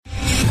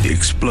The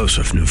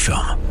explosive new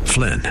film,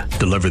 Flynn,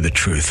 deliver the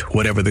truth,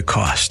 whatever the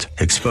cost,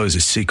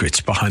 exposes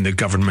secrets behind the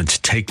government's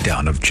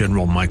takedown of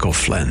General Michael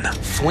Flynn.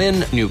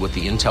 Flynn knew what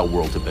the intel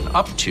world had been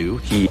up to.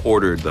 He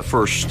ordered the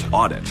first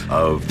audit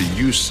of the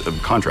use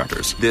of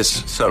contractors.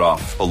 This set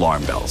off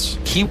alarm bells.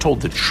 He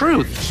told the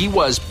truth. He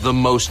was the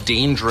most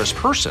dangerous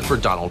person for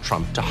Donald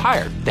Trump to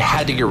hire. They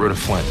had to get rid of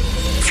Flynn.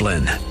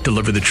 Flynn,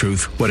 deliver the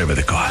truth, whatever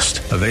the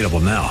cost. Available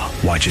now.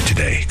 Watch it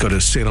today. Go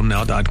to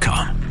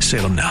salemnow.com.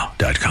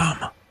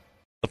 salemnow.com.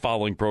 The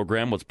following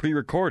program was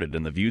pre-recorded,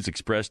 and the views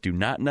expressed do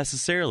not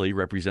necessarily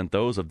represent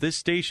those of this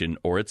station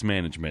or its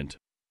management.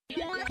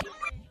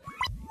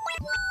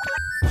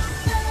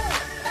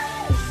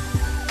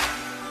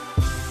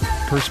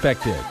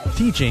 Perspective,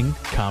 teaching,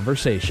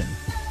 conversation.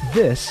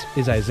 This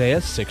is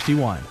Isaiah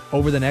 61.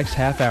 Over the next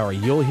half hour,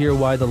 you'll hear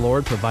why the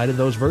Lord provided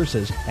those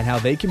verses and how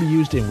they can be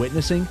used in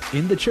witnessing,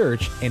 in the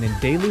church, and in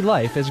daily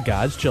life as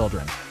God's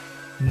children.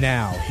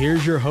 Now,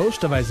 here's your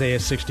host of Isaiah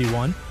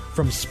 61,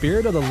 from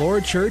Spirit of the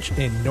Lord Church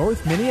in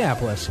North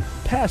Minneapolis,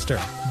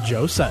 Pastor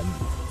Joe Sutton.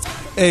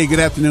 Hey, good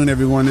afternoon,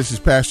 everyone. This is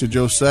Pastor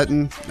Joe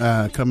Sutton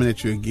coming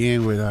at you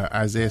again with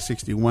Isaiah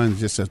 61. It's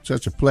just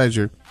such a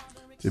pleasure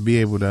to be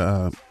able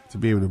to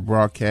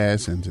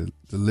broadcast and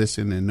to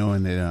listen, and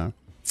knowing that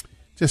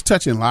just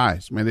touching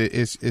lives, man.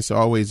 It's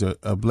always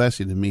a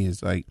blessing to me.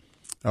 It's like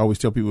I always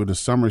tell people, the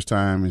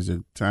summertime is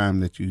a time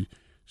that you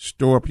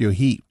store up your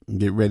heat and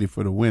get ready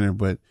for the winter,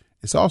 but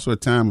it's also a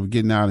time of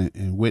getting out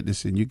and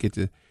witnessing. You get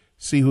to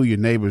see who your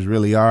neighbors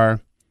really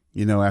are,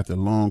 you know, after a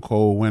long,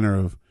 cold winter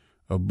of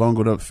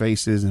bungled up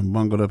faces and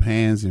bungled up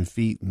hands and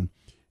feet. And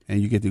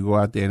you get to go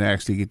out there and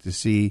actually get to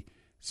see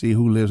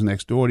who lives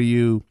next door to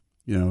you.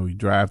 You know, you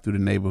drive through the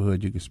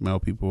neighborhood, you can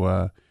smell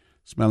people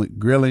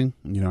grilling.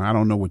 You know, I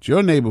don't know what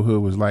your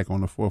neighborhood was like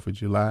on the 4th of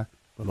July,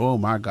 but oh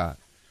my God,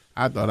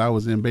 I thought I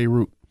was in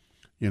Beirut,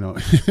 you know,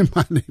 in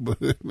my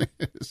neighborhood, man.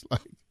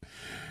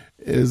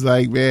 It's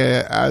like,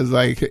 man, I was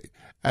like,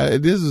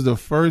 this is the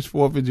first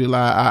 4th of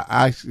July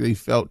I actually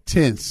felt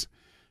tense,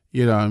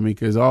 you know what I mean?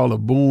 Because all the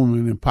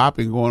booming and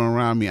popping going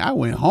around me, I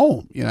went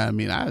home, you know what I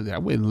mean? I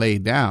went and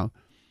laid down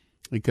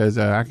because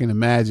I can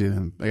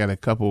imagine. I got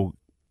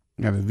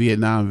a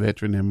Vietnam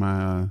veteran in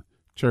my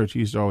church. He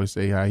used to always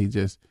say how he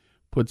just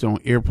puts on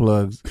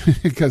earplugs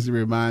because it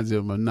reminds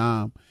him of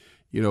Nam,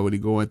 you know, when he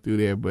going through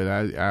there. But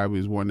I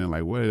was wondering,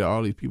 like, where did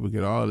all these people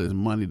get all this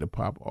money to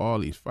pop all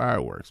these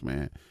fireworks,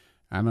 man?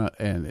 I know,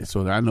 and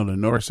so I know the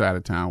north side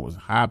of town was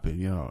hopping,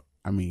 you know.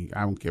 I mean,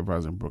 I don't care if I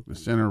was in Brooklyn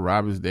Center,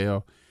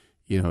 Robbinsdale,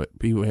 you know,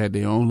 people had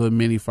their own little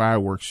mini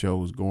fireworks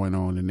shows going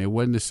on, and it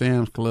wasn't the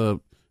Sam's Club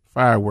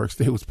fireworks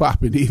they was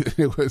popping either.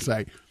 It was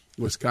like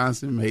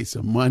Wisconsin made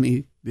some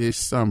money this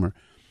summer.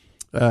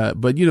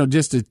 But, you know,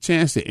 just a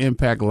chance to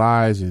impact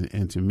lives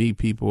and to meet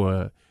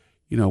people.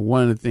 You know,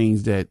 one of the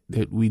things that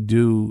we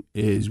do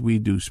is we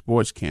do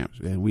sports camps,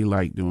 and we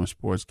like doing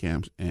sports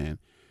camps. And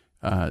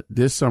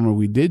this summer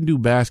we didn't do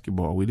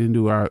basketball. We didn't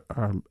do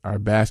our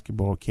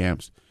basketball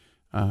camps.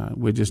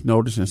 We're just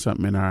noticing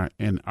something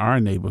in our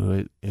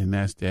neighborhood, and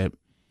that's that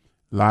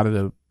a lot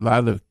of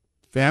the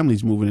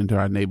families moving into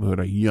our neighborhood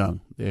are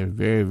young. They're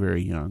very,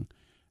 very young.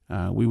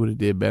 We would have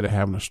did better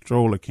having a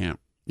stroller camp,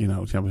 you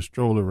know, having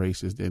stroller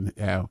races than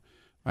have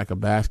like a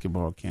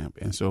basketball camp.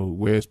 And so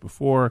whereas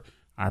before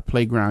our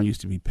playground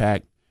used to be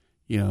packed,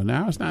 you know,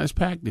 now it's not as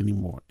packed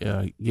anymore,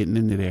 getting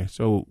into there.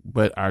 So,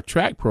 but our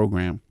track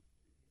program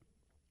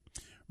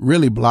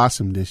really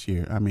blossomed this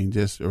year. I mean,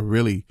 just a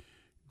really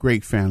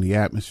great family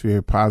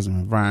atmosphere, positive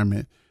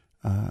environment,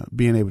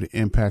 being able to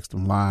impact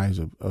some lives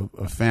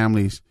of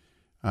families,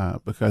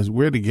 because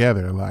we're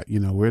together a lot. You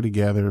know, we're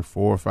together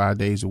 4 or 5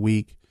 days a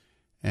week.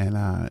 And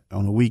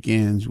on the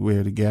weekends,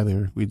 we're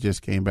together. We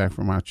just came back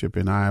from our trip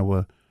in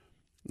Iowa,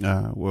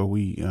 where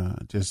we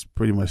just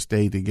pretty much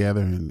stayed together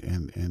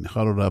and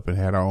huddled up and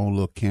had our own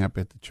little camp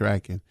at the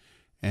track.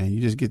 And you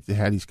just get to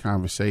have these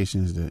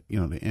conversations that, you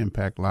know, to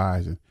impact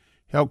lives and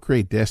help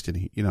create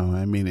destiny. You know,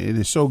 I mean, it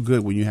is so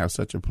good when you have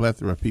such a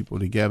plethora of people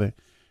together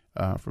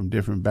from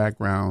different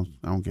backgrounds.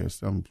 I don't care,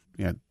 some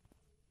had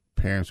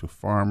parents with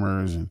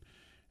farmers and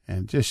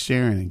just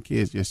sharing, and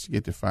kids just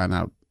get to find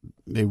out.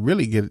 They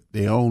really get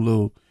their own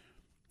little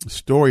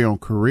story on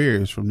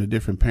careers from the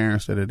different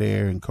parents that are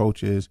there and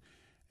coaches,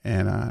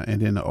 and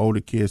then the older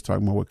kids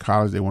talking about what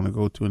college they want to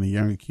go to, and the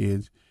younger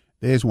kids,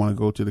 they just want to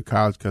go to the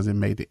college because it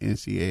made the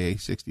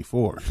NCAA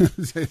 64.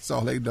 That's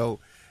all they know,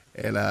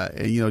 and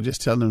you know,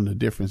 just telling them the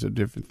difference of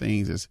different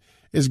things is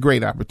a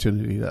great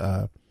opportunity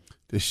to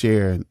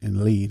share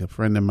and lead. A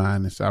friend of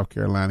mine in South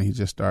Carolina, he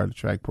just started a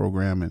track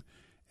program,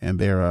 and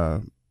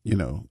they're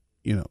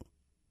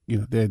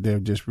they're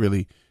just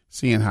really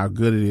seeing how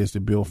good it is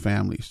to build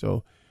families.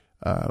 So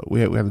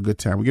we have a good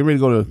time. We're getting ready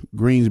to go to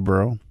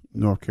Greensboro,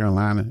 North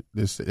Carolina.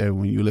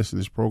 When you listen to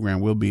this program,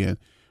 we'll be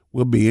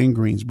in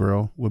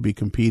Greensboro. We'll be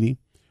competing,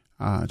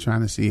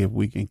 trying to see if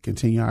we can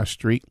continue our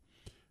streak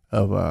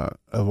of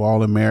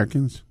all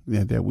Americans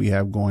that we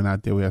have going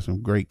out there. We have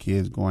some great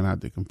kids going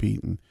out there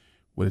competing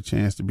with a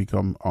chance to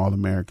become all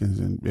Americans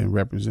and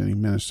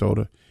representing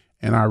Minnesota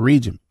and our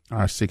region,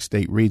 our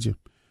 6-state region.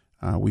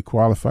 We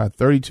qualified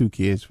 32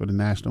 kids for the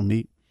national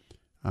meet.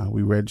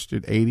 We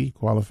registered 80,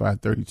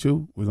 qualified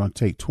 32. We're going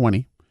to take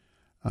 20,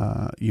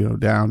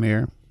 down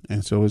there.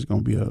 And so it's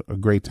going to be a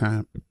great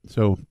time.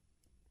 So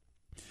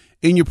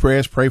in your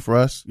prayers, pray for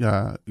us.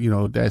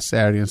 That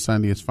Saturday and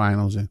Sunday is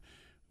finals, and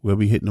we'll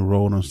be hitting the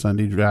road on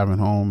Sunday, driving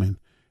home.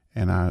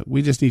 And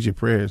we just need your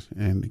prayers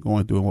and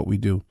going through what we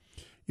do.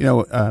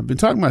 I've been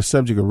talking about the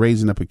subject of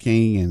raising up a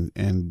king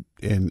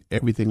and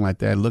everything like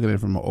that, looking at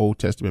it from an Old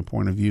Testament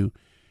point of view.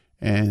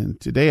 And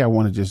today I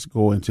want to just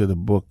go into the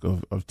book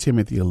of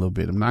Timothy a little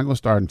bit. I'm not going to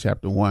start in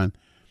chapter 1.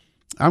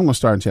 I'm going to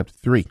start in chapter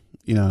 3.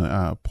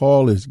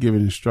 Paul is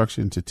giving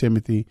instruction to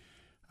Timothy.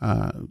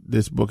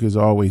 This book has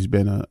always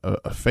been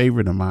a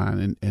favorite of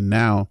mine. And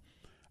now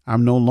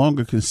I'm no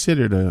longer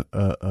considered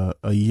a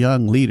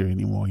young leader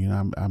anymore.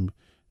 I'm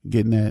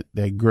getting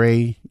that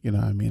gray,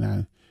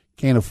 I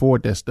can't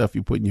afford that stuff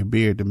you put in your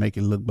beard to make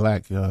it look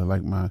black,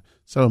 like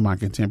some of my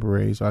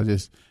contemporaries. So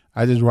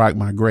I just rock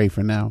my gray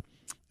for now.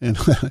 And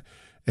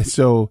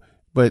so,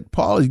 but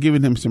Paul is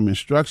giving him some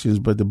instructions,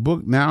 but the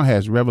book now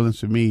has relevance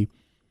for me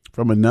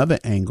from another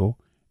angle.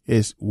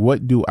 Is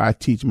what do I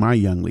teach my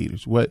young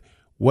leaders? What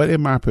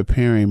am I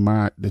preparing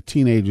the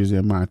teenagers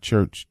in my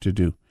church to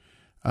do?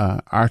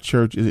 Our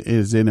church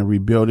is in a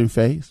rebuilding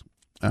phase.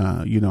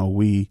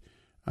 We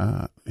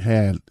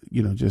had,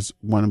 just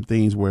one of the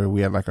things where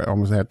we had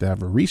almost had to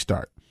have a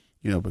restart,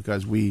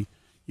 because we,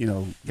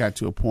 got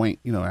to a point,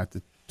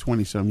 after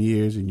 20 some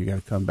years, and you got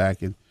to come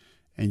back and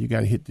you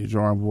got to hit the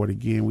drawing board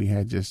again. We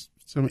had just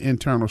some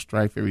internal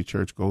strife every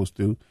church goes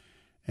through,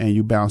 and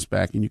you bounce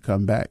back and you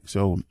come back.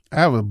 So I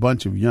have a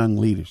bunch of young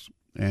leaders,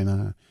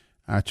 and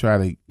I try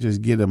to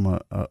just get them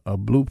a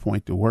blue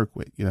point to work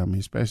with,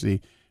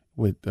 especially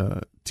with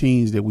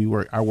teens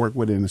that I work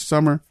with in the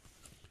summer,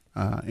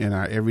 in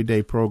our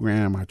everyday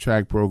program, our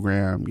track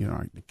program,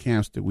 the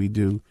camps that we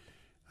do.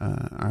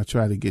 I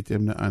try to get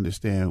them to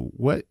understand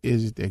what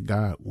is it that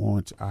God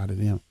wants out of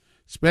them,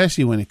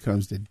 especially when it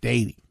comes to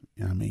dating.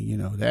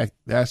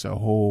 That's a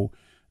whole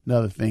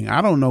another thing.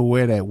 I don't know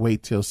where that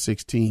wait till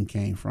 16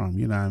 came from,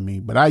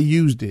 but I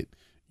used it,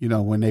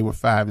 when they were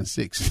 5 and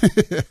 6.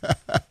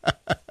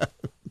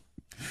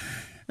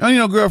 You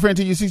don't girlfriend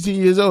till you're 16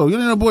 years old. You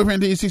don't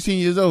boyfriend till you're 16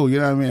 years old.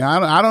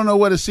 I don't know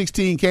where the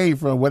 16 came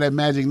from, where that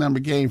magic number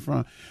came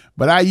from,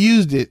 but I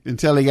used it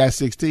until they got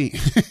 16.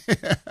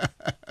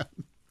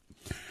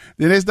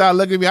 Then they start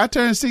looking at me. I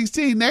turned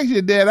 16 next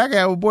year, Dad. I got to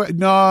have a boy.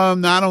 No,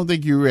 I don't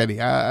think you're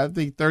ready. I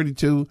think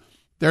 32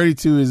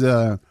 is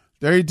the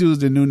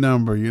new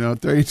number.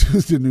 32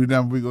 is the new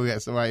number. We're going to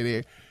get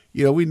somebody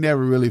there. We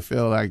never really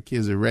feel like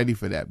kids are ready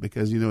for that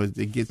because,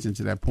 it gets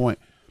into that point.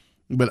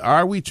 But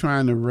are we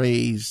trying to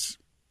raise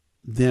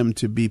them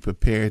to be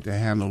prepared to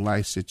handle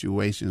life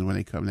situations when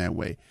they come that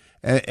way?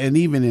 And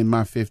even in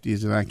my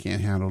 50s, and I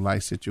can't handle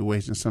life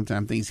situations.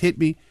 Sometimes things hit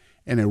me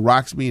and it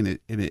rocks me and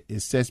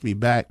it sets me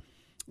back.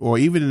 Or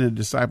even in the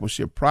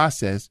discipleship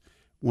process,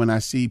 when I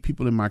see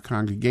people in my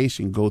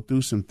congregation go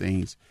through some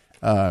things,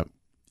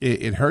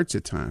 it hurts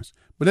at times.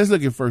 But let's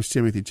look at 1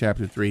 Timothy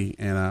chapter 3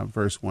 and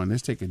verse 1.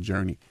 Let's take a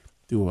journey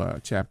through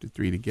chapter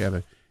 3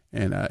 together,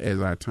 and as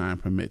our time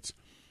permits.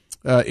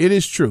 It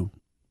is true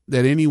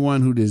that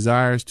anyone who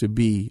desires to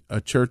be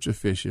a church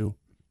official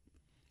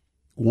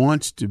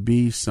wants to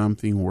be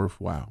something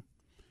worthwhile.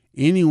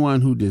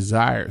 Anyone who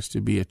desires to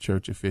be a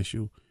church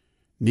official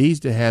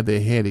needs to have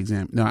their head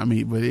examined. No,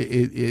 but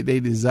they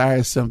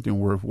desire something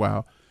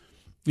worthwhile.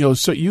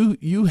 So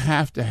you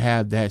have to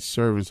have that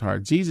servant's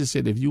heart. Jesus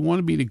said, if you want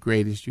to be the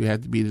greatest, you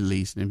have to be the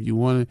least. And if you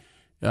want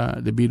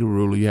to be the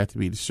ruler, you have to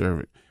be the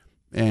servant.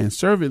 And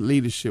servant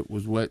leadership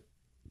was what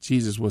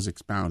Jesus was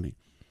expounding.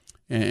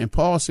 And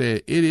Paul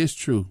said, it is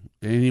true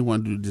that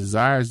anyone who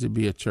desires to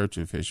be a church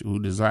official, who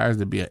desires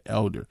to be an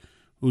elder,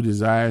 who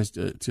desires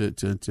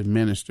to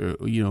minister,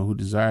 who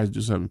desires to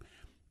do something,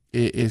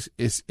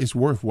 it's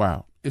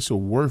worthwhile. It's a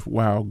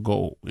worthwhile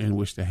goal in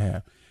which to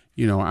have.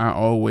 I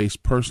always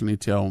personally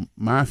tell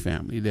my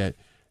family that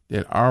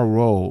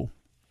our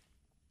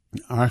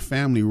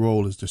family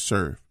role is to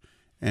serve,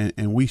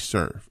 and we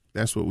serve.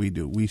 That's what we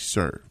do. We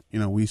serve.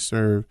 We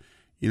serve.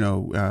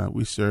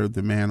 We serve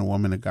the man or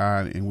woman of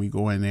God, and we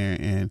go in there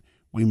and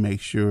we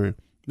make sure,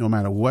 no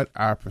matter what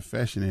our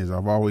profession is.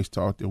 I've always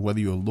taught them,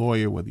 whether you're a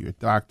lawyer, whether you're a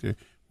doctor,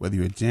 whether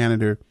you're a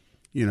janitor,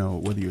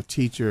 whether you're a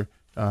teacher,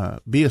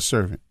 be a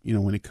servant.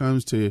 When it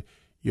comes to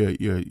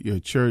your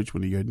church,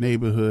 when your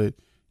neighborhood,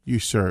 you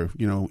serve.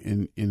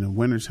 In the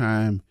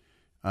wintertime,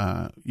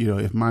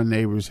 if my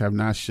neighbors have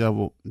not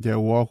shoveled their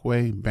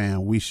walkway,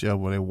 bam, we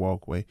shovel their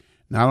walkway,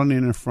 not only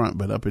in the front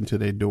but up into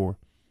their door.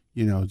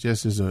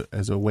 Just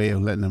as a way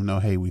of letting them know,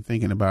 hey, we're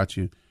thinking about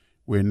you.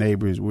 We're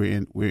neighbors.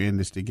 We're in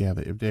this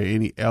together. If there are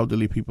any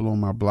elderly people on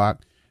my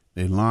block,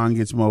 their lawn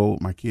gets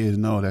mowed. My kids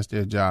know that's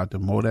their job, to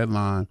mow that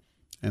lawn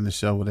and to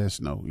shovel that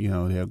snow.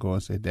 They'll go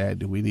and say, Dad,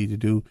 do we need to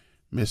do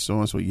Miss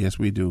So-and-so? Yes,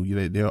 we do.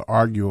 They'll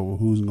argue over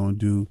who's going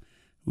to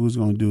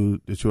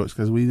do the chores,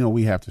 because we know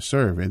we have to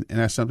serve. And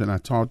that's something I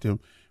taught them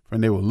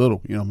from they were little.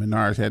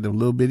 Menards had them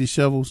little bitty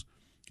shovels,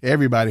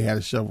 everybody had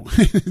a shovel.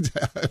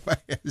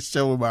 Everybody had a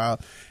shovel,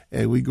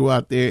 and we go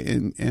out there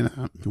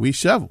and we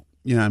shovel.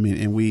 You know what I mean?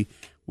 And we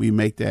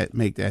make that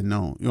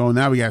known. You know,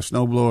 now we got a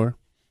snowblower.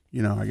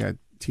 You know, I got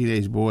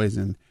teenage boys,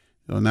 and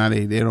so now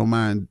they don't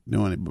mind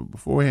doing it. But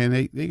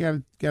beforehand, they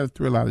got a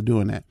thrill out of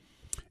doing that.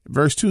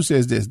 Verse 2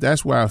 says this: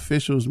 that's why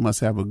officials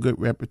must have a good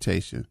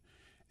reputation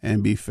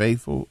and be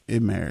faithful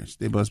in marriage.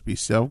 They must be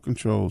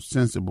self-controlled,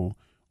 sensible,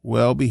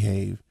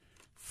 well-behaved,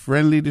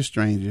 friendly to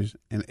strangers,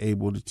 and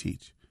able to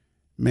teach.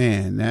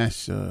 Man,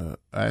 that's a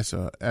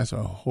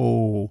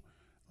whole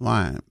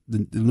line.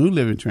 The New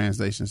Living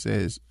Translation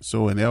says,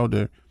 so an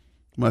elder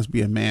must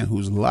be a man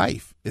whose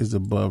life is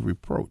above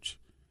reproach.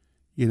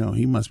 You know,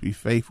 he must be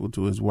faithful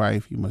to his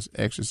wife. He must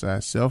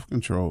exercise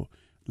self-control,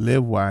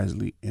 live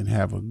wisely, and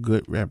have a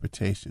good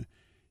reputation.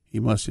 He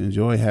must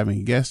enjoy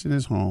having guests in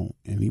his home,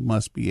 and he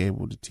must be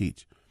able to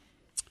teach.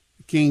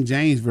 The King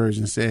James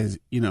Version says,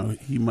 you know,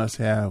 he must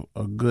have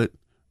a good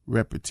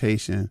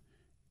reputation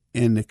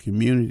in the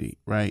community,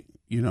 right?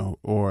 You know,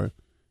 or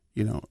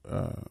he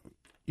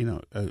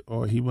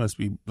must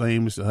be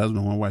blameless, a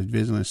husband, one wife,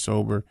 vigilant,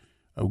 sober,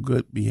 of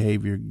good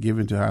behavior,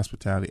 given to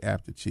hospitality,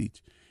 apt to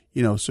teach.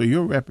 You know, so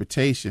your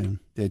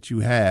reputation that you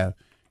have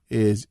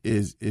is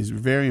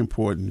very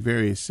important,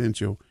 very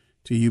essential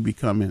to you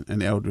becoming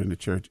an elder in the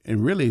church.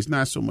 And really, it's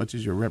not so much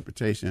as your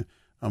reputation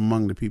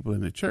among the people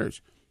in the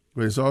church,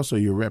 but it's also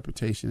your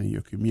reputation in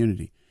your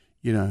community.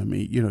 You know what I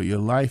mean? You know, your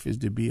life is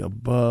to be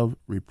above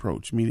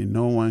reproach, meaning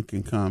no one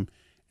can come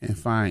and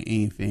find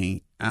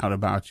anything out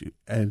about you.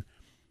 And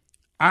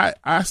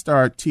I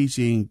start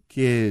teaching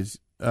kids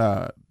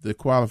the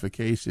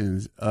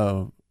qualifications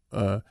of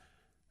a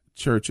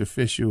church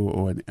official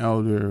or an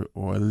elder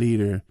or a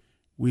leader.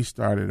 We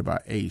started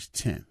about age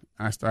 10.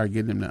 I started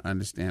getting them to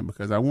understand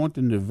because I want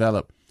them to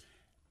develop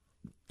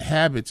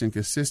habits and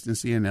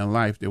consistency in their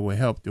life that will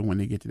help them when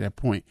they get to that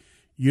point.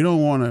 You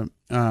don't want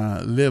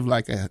to live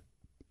like a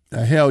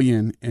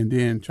hellion and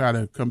then try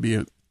to come be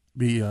a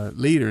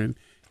leader,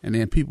 and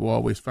then people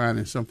always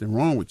finding something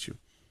wrong with you.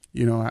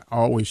 You know, I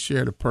always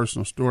share the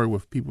personal story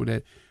with people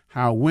that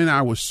how when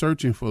I was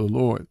searching for the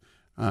Lord,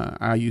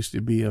 I used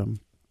to be a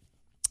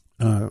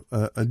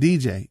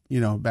DJ.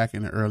 You know, back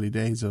in the early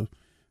days of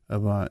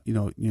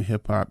your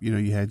hip hop. You know,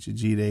 you had your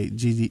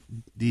DJs,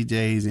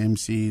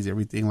 MCs,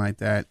 everything like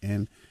that,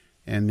 and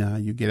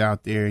you get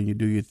out there and you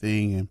do your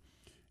thing,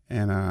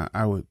 and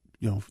I would,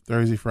 you know,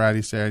 Thursday,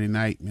 Friday, Saturday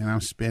night, and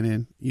I'm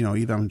spinning. You know,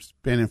 either I'm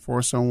spinning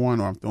for someone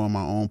or I'm throwing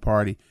my own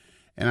party.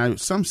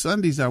 And some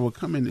Sundays I would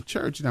come into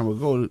church and I would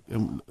go,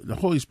 and the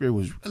Holy Spirit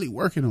was really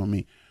working on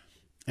me.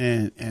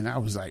 And I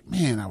was like,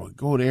 man, I would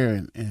go there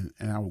and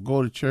I would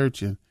go to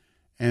church and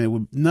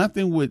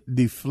nothing would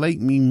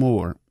deflate me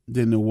more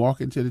than to walk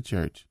into the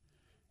church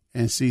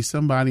and see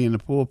somebody in the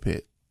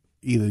pulpit,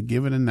 either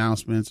giving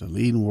announcements or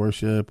leading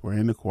worship or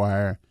in the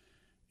choir,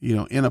 you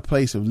know, in a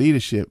place of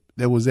leadership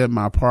that was at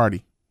my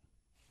party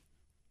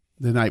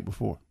the night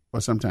before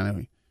or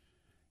sometime.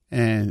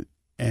 And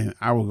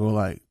I would go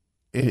like,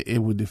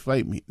 it would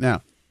deflate me.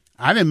 Now,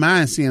 I didn't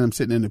mind seeing them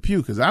sitting in the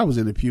pew because I was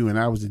in the pew and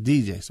I was a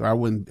DJ. So I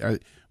wouldn't,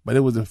 but it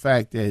was the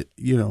fact that,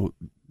 you know,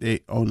 they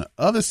on the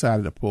other side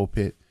of the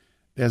pulpit,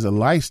 there's a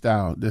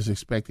lifestyle that's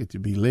expected to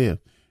be lived,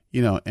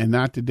 you know, and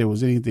not that there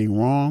was anything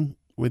wrong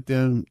with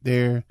them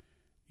there,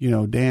 you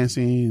know,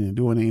 dancing and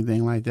doing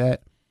anything like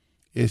that.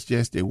 It's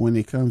just that when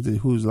it comes to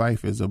whose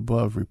life is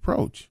above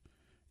reproach,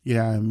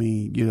 yeah, I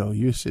mean, you know,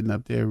 you're sitting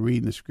up there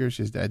reading the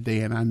scriptures that day,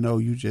 and I know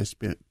you just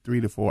spent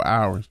 3 to 4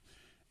 hours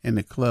in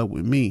the club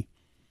with me,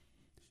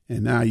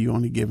 and now you're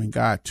only giving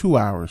God 2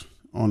 hours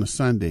on a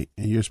Sunday,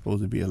 and you're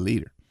supposed to be a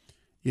leader.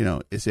 You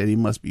know, it said he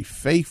must be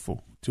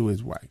faithful to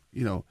his wife,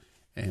 you know,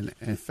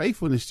 and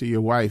faithfulness to your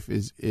wife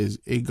is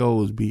it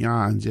goes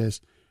beyond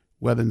just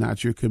whether or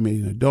not you're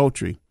committing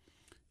adultery.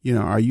 You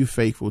know, are you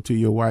faithful to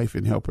your wife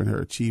and helping her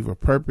achieve her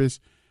purpose?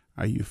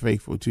 Are you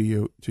faithful to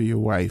your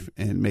wife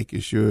and making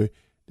sure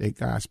that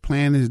God's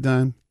plan is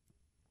done?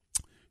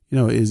 You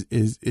know, is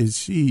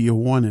she your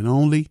one and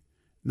only?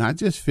 Not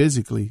just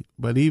physically,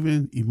 but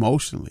even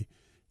emotionally.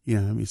 You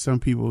know, I mean, some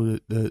people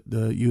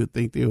you would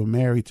think they were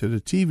married to the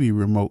TV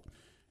remote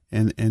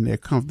and their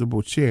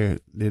comfortable chair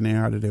than they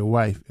are to their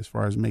wife, as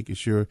far as making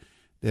sure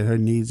that her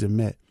needs are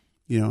met.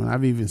 You know, and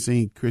I've even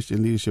seen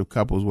Christian leadership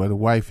couples where the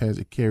wife has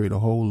to carry the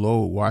whole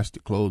load, wash the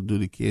clothes, do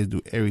the kids,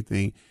 do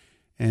everything,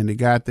 and the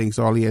guy thinks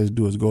all he has to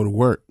do is go to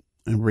work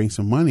and bring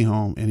some money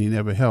home, and he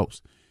never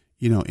helps.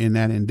 You know, in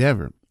that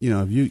endeavor. You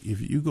know,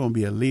 if you're gonna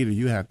be a leader,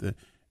 you have to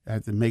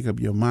make up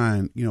your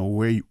mind, you know,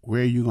 where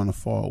you're going to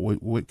fall,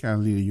 what kind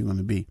of leader you're going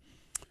to be.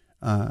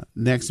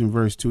 Next in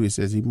verse 2, it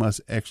says he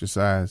must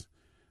exercise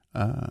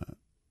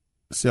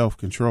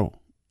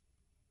self-control.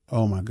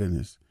 Oh my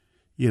goodness.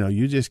 You know,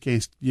 you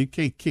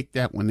can't kick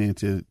that one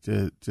into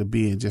to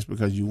being just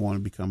because you want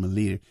to become a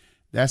leader.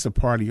 That's a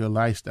part of your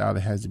lifestyle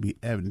that has to be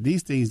evident.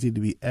 These things need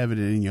to be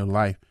evident in your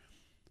life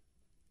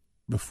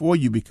before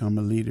you become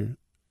a leader.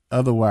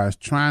 Otherwise,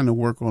 trying to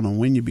work on them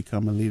when you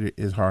become a leader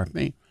is a hard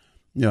thing.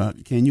 You know,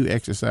 can you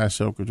exercise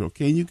self-control?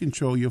 Can you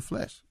control your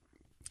flesh?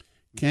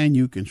 Can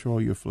you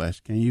control your flesh?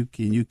 Can you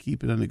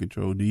keep it under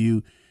control? Do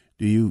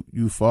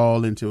you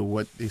fall into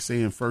what they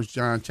say in 1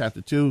 John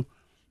chapter 2,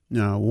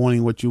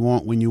 wanting what you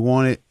want when you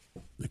want it,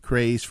 the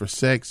craze for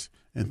sex,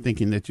 and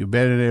thinking that you're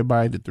better than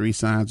everybody, the 3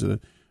 signs of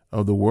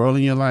the world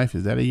in your life?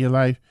 Is that in your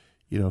life?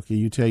 Can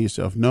you tell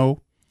yourself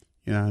no?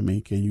 You know what I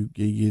mean? Can you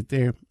get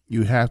there?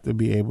 You have to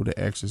be able to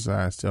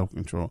exercise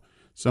self-control.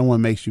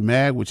 Someone makes you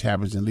mad, which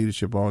happens in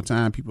leadership all the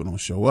time. People don't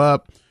show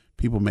up.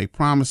 People make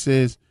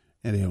promises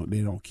and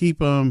they don't keep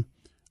them.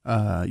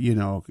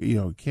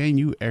 Can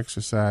you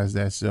exercise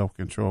that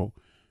self-control?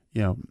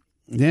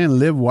 Then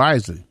live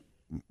wisely.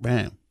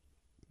 Bam.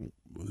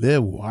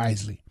 Live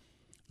wisely.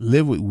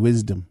 Live with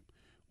wisdom.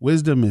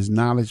 Wisdom is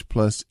knowledge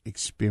plus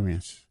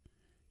experience.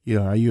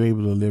 Are you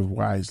able to live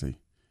wisely?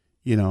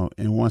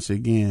 And once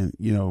again,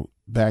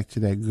 back to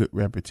that good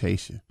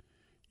reputation,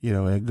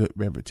 that good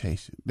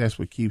reputation. That's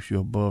what keeps you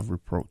above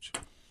reproach,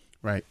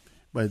 right?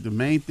 But the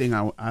main thing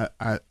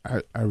I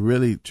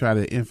really try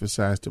to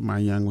emphasize to my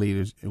young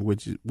leaders, in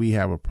which we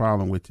have a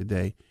problem with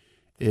today,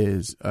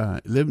 is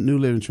New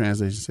Living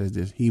Translation says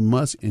this: he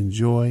must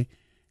enjoy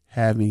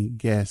having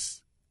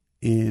guests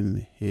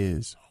in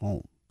his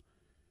home.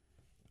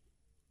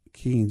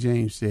 King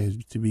James says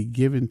to be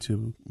given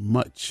to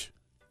much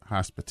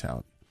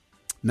hospitality,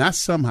 not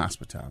some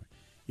hospitality.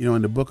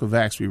 In the book of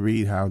Acts, we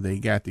read how they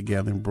got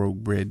together and broke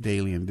bread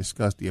daily and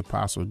discussed the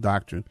apostle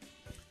doctrine.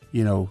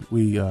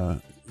 We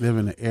live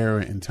in an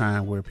era and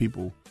time where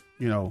people,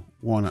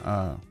 want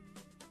to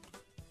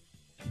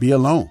be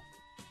alone,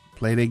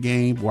 play their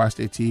game, watch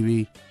their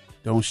TV,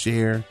 don't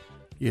share,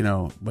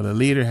 but a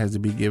leader has to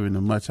be given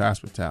to much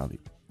hospitality.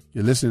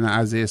 You're listening to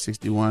Isaiah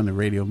 61, the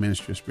radio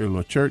ministry of Spirit of the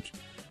Lord Church.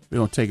 We're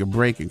going to take a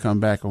break and come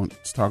back to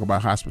talk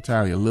about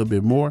hospitality a little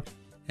bit more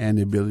and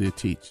the ability to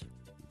teach.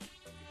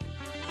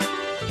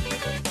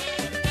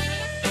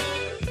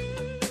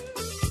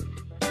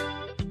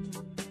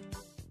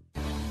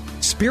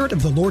 Spirit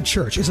of the Lord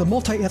Church is a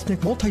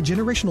multi-ethnic,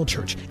 multi-generational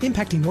church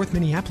impacting North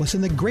Minneapolis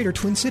and the greater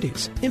Twin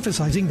Cities,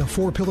 emphasizing the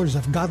 4 pillars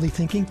of godly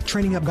thinking,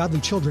 training up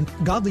godly children,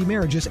 godly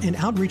marriages, and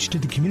outreach to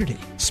the community.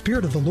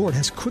 Spirit of the Lord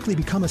has quickly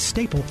become a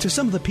staple to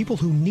some of the people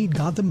who need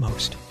God the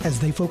most. As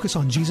they focus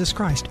on Jesus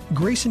Christ,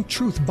 grace and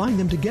truth bind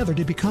them together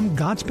to become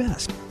God's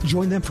best.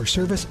 Join them for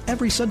service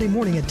every Sunday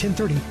morning at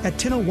 10:30 at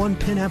 1001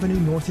 Penn Avenue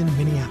North in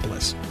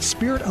Minneapolis.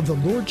 Spirit of the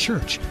Lord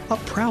Church, a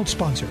proud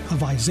sponsor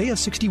of Isaiah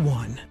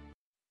 61.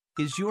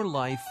 Is your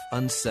life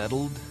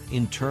unsettled,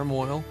 in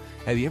turmoil?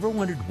 Have you ever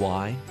wondered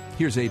why?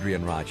 Here's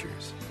Adrian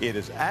Rogers. It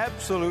is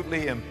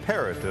absolutely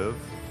imperative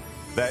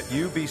that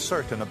you be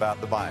certain about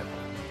the Bible.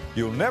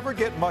 You'll never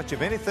get much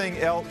of anything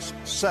else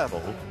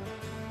settled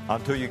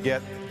until you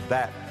get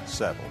that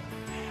settled.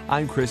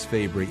 I'm Chris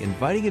Fabry,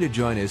 inviting you to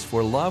join us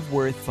for Love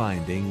Worth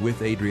Finding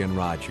with Adrian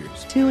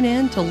Rogers. Tune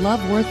in to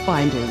Love Worth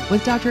Finding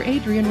with Dr.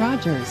 Adrian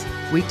Rogers,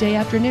 weekday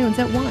afternoons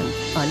at 1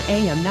 on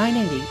AM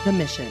 980, The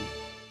Mission.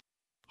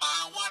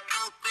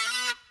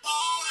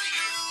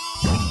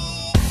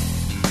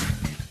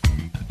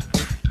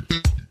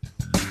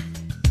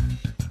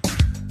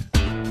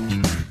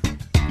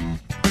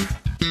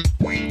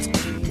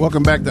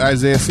 Welcome back to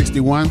Isaiah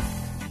 61.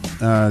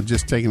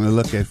 Just taking a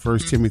look at 1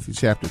 Timothy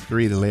chapter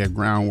 3 to lay a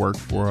groundwork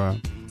for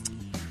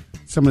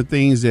some of the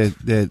things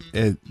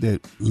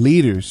that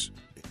leaders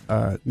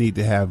need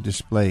to have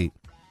displayed.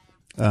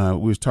 We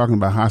was talking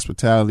about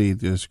hospitality.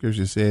 The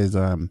scripture says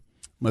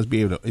must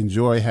be able to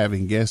enjoy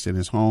having guests in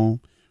his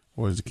home,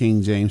 or as the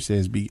King James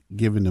says, be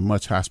given to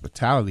much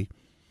hospitality.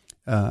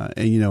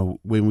 And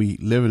when we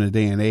live in a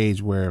day and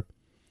age where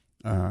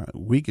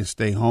we can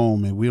stay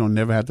home and we don't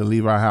never have to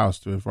leave our house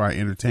for our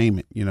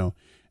entertainment.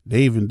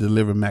 They even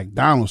deliver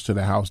McDonald's to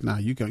the house now.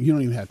 You don't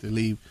even have to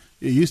leave.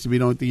 It used to be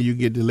the only thing you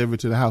get delivered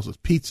to the house was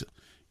pizza.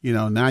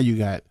 Now you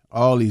got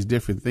all these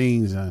different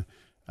things,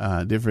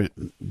 different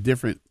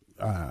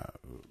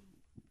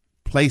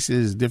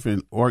places,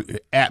 different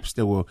apps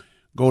that will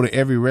go to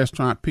every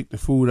restaurant, pick the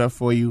food up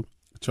for you,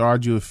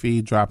 charge you a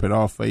fee, drop it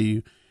off for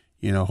you.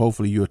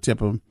 Hopefully you'll tip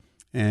them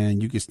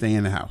and you can stay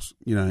in the house,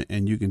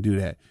 and you can do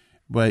that.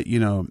 But,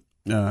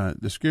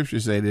 the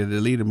scriptures say that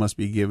the leader must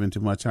be given to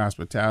much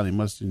hospitality,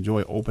 must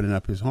enjoy opening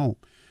up his home.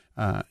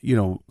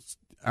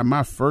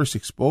 My first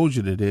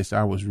exposure to this,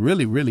 I was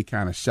really, really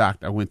kind of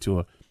shocked. I went to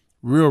a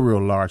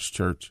real large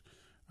church,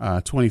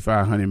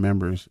 2,500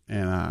 members.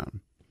 And I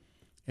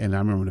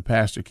remember the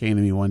pastor came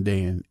to me one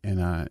day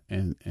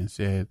and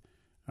said,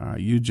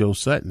 you Joe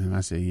Sutton? And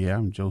I said, yeah,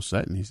 I'm Joe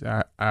Sutton. He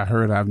said, I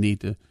heard I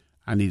need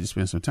to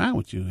spend some time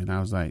with you. And I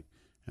was like,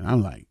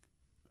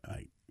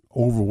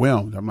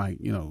 overwhelmed. I'm like,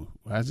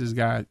 why's this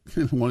guy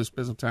want to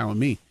spend some time with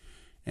me?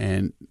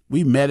 And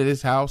we met at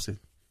his house, and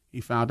he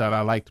found out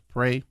I like to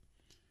pray,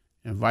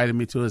 invited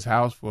me to his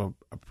house for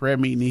a prayer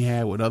meeting he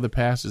had with other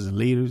pastors and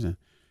leaders. And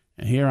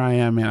here I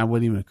am, man. I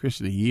wasn't even a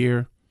Christian a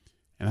year,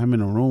 and I'm in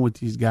a room with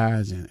these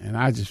guys, and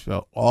I just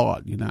felt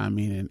awed, you know what I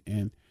mean?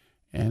 And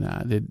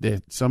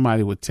that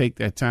somebody would take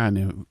that time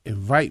to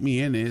invite me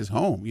into his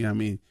home, you know what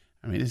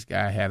I mean? This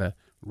guy had a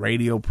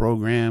radio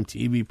program,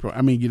 TV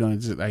program.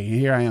 It's just like,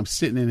 here I am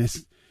sitting in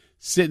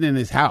sitting in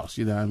his house.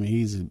 You know, I mean,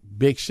 he's a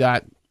big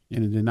shot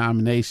in a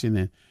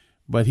denomination,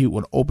 but he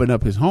would open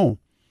up his home.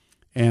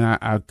 And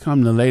I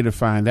come to later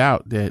find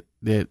out that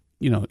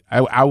you know,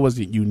 I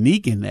wasn't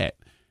unique in that,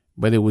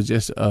 but it was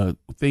just a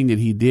thing that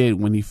he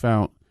did when he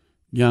found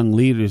young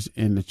leaders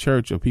in the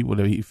church or people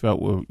that he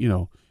felt were, you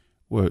know,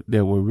 were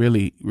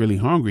really, really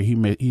hungry. He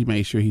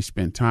made sure he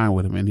spent time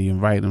with them, and he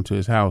invited them to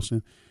his house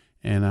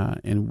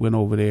and went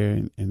over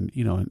there and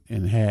you know,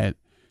 and had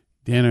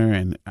dinner.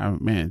 And I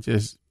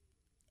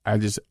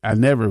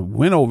never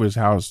went over his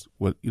house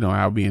with, you know,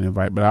 I'll being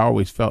invited, but I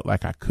always felt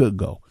like I could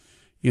go,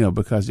 you know,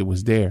 because it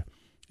was there.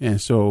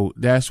 And so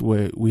that's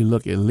where we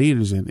look at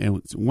leaders.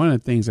 And one of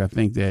the things I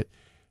think that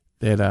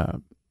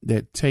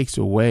takes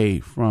away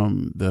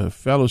from the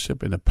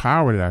fellowship and the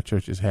power that our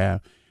churches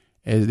have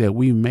is that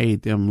we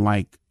made them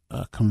like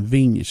a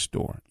convenience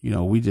store. You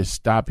know, we just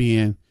stop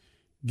in,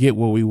 get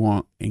what we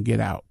want, and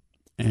get out.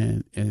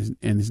 And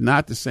it's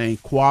not the same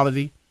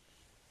quality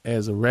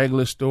as a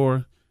regular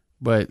store,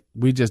 but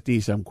we just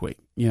need something quick.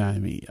 You know what I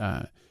mean?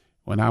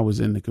 When I was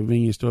in the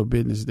convenience store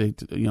business,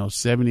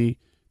 70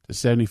 to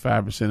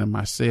 75% of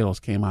my sales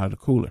came out of the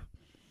cooler.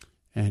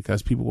 And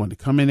because people wanted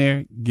to come in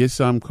there, get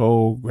something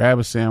cold, grab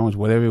a sandwich,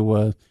 whatever it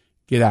was,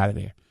 get out of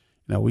there.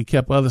 You know, we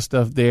kept other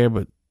stuff there,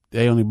 but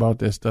they only bought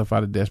that stuff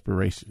out of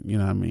desperation, you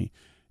know what I mean?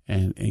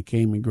 And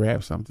came and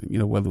grabbed something, you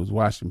know, whether it was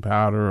washing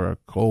powder or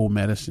cold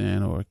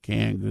medicine or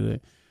canned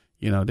good.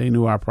 You know, they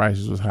knew our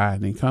prices was high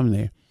and they come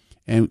there.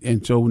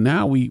 And so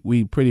now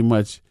we pretty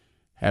much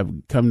have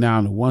come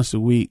down to once a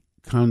week,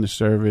 come to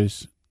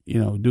service, you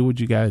know, do what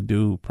you got to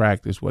do,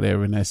 practice,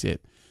 whatever, and that's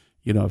it.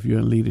 You know, if you're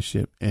in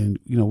leadership. And,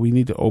 you know, we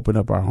need to open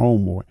up our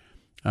home more.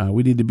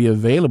 We need to be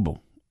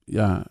available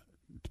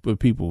for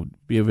people,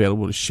 be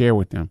available to share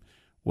with them,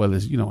 whether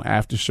it's, you know,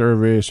 after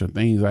service or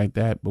things like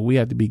that. But we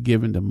have to be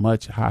given to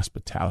much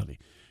hospitality,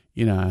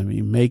 you know what I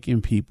mean,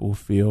 making people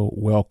feel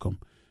welcome.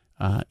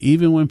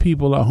 Even when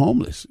people are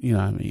homeless, you know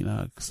what I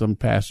mean. Some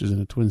pastors in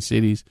the Twin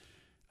Cities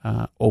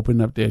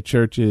opened up their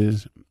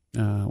churches.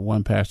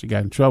 One pastor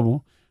got in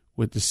trouble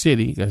with the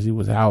city because he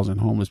was housing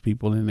homeless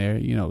people in there,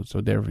 you know,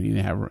 so therefore he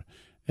didn't have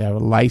a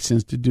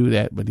license to do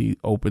that, but he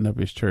opened up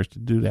his church to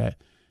do that.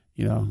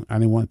 You know, I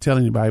didn't want to tell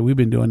anybody. We've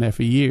been doing that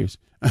for years,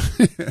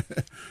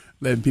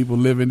 letting people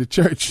live in the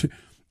church,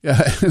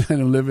 letting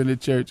them live in the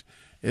church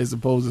as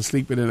opposed to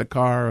sleeping in a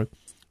car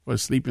or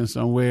sleeping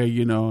somewhere,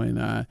 you know,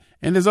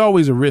 and there's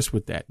always a risk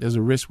with that. There's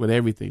a risk with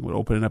everything, with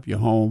opening up your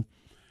home,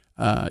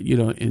 you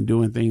know, and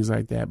doing things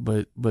like that.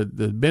 But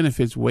the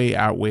benefits way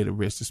outweigh the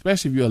risks,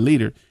 especially if you're a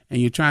leader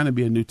and you're trying to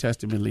be a New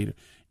Testament leader.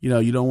 You know,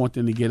 you don't want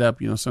them to get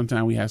up. You know,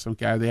 sometimes we have some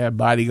guys, they have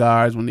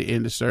bodyguards when they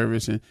end the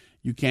service and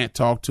you can't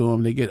talk to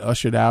them. They get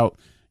ushered out,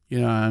 you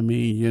know what I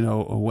mean, you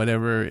know, or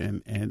whatever.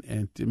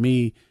 And to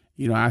me,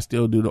 you know, I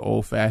still do the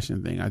old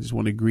fashioned thing. I just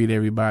want to greet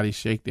everybody,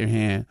 shake their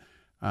hand,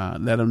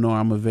 let them know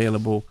I'm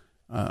available.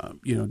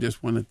 You know,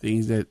 just one of the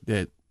things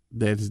that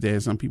is there.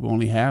 Some people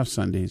only have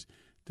Sundays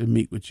to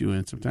meet with you.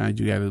 And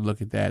sometimes you got to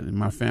look at that. And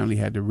my family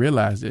had to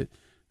realize that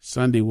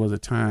Sunday was a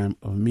time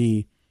of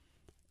me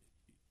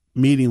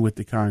meeting with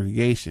the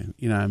congregation,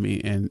 you know what I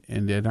mean?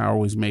 And that I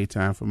always made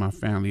time for my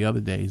family other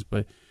days.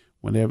 But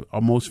whenever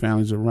most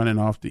families are running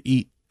off to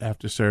eat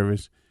after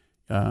service,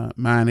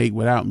 mine ate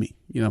without me,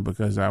 you know,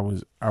 because I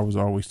was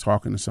always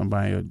talking to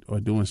somebody or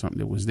doing something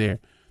that was there.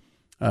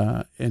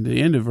 And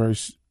the end of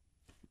verse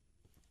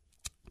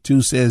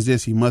 2 says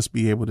this: he must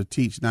be able to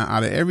teach. Now,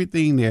 out of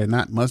everything there,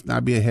 must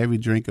not be a heavy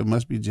drinker,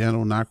 must be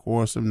gentle, not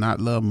quarrelsome, not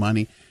love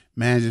money,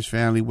 manage his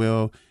family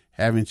well,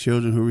 having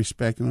children who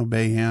respect and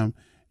obey him.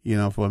 You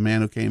know, for a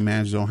man who can't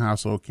manage his own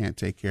household, can't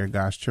take care of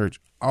God's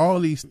church. All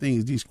these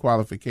things, these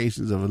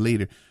qualifications of a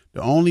leader,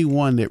 the only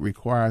one that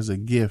requires a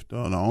gift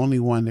or the only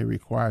one that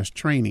requires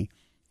training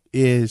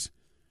is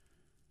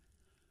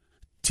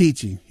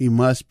teaching. He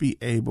must be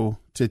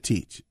able to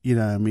teach. You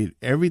know what I mean?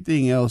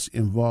 Everything else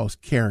involves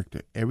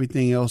character.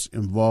 Everything else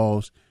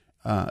involves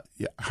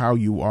how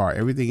you are.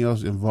 Everything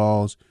else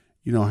involves,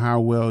 you know, how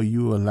well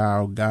you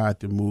allow God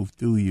to move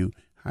through you,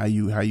 how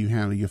you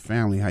handle your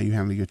family, how you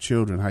handle your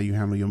children, how you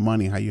handle your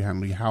money, how you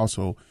handle your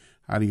household,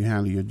 how do you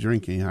handle your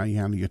drinking, how you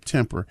handle your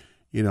temper,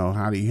 you know,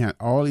 how do you handle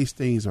all these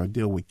things are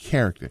deal with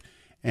character.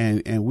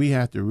 And we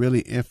have to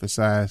really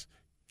emphasize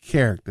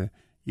character,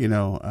 you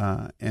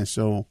know, and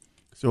so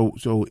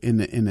in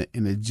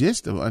the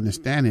gist of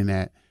understanding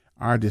that,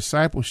 our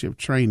discipleship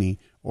training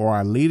or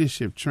our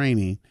leadership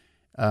training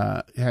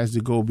has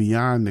to go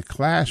beyond the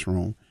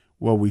classroom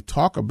where we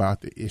talk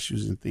about the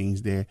issues and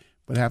things there,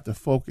 but have to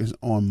focus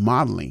on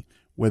modeling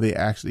where they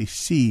actually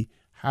see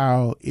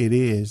how it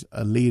is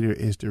a leader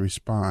is to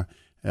respond,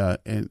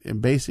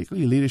 and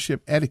basically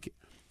leadership etiquette.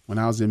 When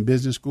I was in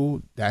business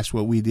school, that's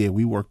what we did.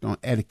 We worked on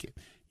etiquette.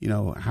 You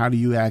know, how do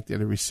you act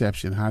at a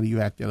reception? How do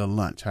you act at a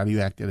lunch? How do you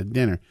act at a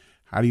dinner?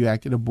 How do you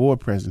act at a board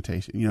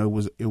presentation? You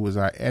know, it was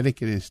our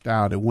etiquette and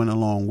style that went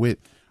along with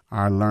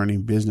our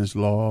learning business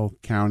law,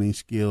 accounting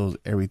skills,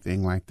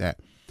 everything like that.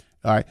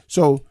 All right,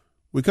 so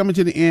we're coming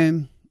to the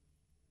end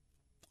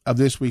of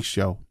this week's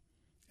show,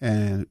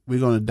 and we're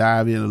going to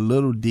dive in a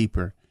little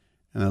deeper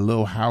and a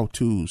little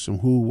how-to, some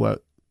who,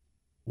 what,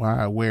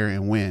 why, where,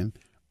 and when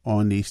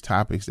on these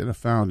topics that are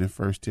found in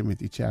 1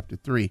 Timothy chapter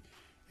 3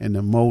 and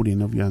the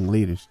molding of young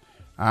leaders.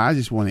 I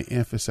just want to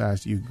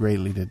emphasize to you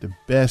greatly that the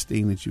best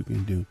thing that you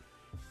can do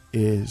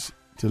is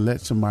to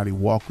let somebody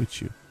walk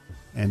with you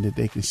and that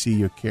they can see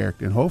your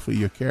character. And hopefully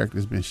your character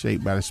has been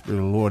shaped by the Spirit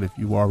of the Lord if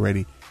you've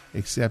already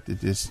accepted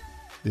this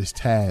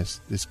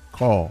task, this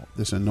call,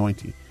 this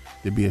anointing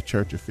to be a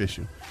church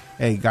official.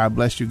 Hey, God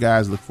bless you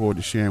guys. Look forward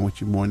to sharing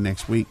with you more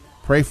next week.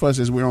 Pray for us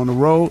as we're on the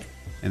road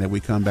and that we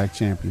come back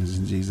champions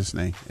in Jesus'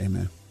 name.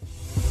 Amen.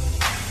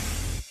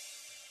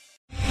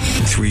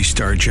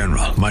 3-star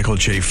General Michael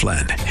J.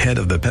 Flynn, head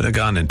of the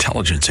Pentagon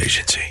Intelligence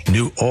Agency,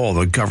 knew all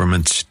the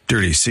government's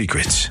dirty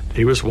secrets.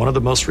 He was one of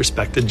the most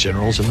respected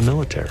generals in the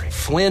military.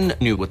 Flynn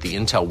knew what the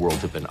intel world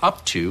had been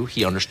up to.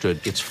 He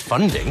understood its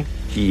funding.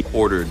 He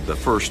ordered the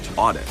first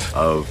audit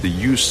of the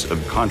use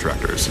of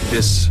contractors.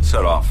 This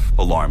set off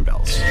alarm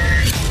bells.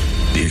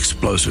 The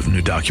explosive new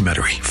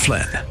documentary,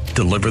 Flynn,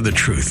 Deliver the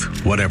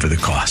Truth, Whatever the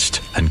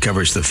Cost,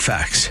 uncovers the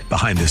facts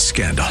behind this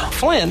scandal.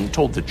 Flynn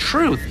told the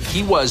truth.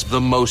 He was the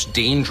most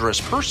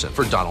dangerous person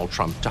for Donald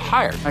Trump to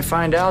hire. I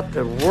find out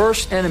the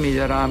worst enemy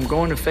that I'm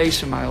going to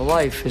face in my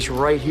life is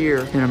right here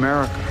in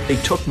America. They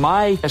took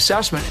my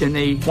assessment and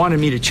they wanted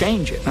me to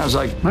change it. And I was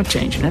like, I'm not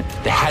changing it.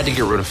 They had to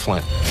get rid of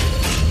Flynn.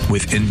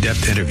 With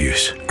in-depth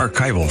interviews,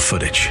 archival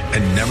footage,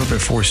 and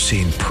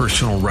never-before-seen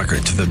personal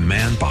records of the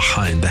man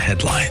behind the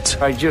headlines.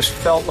 I just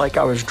felt like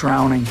I was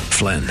drowning.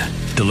 Flynn,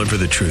 Deliver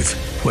the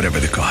Truth, Whatever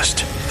the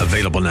Cost.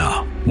 Available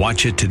now.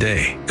 Watch it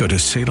today. Go to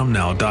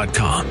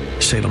salemnow.com.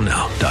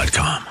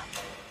 salemnow.com.